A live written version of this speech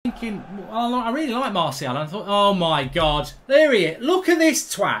thinking, well, I really like Martial. And I thought, oh my God, there he is. Look at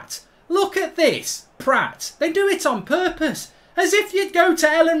this twat. Look at this prat. They do it on purpose. As if you'd go to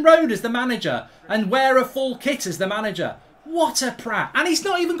Ellen Road as the manager and wear a full kit as the manager. What a prat. And he's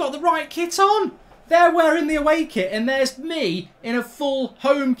not even got the right kit on. They're wearing the away kit and there's me in a full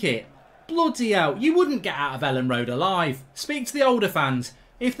home kit. Bloody hell. You wouldn't get out of Ellen Road alive. Speak to the older fans.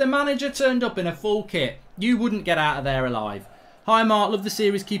 If the manager turned up in a full kit, you wouldn't get out of there alive. Hi Mark, love the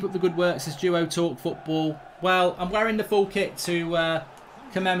series. Keep up the good work. Says Duo Talk Football. Well, I'm wearing the full kit to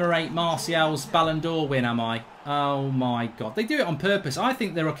commemorate Martial's Ballon d'Or win, am I? Oh my God. They do it on purpose. I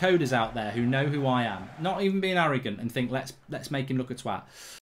think there are coders out there who know who I am. Not even being arrogant and think, let's make him look a twat.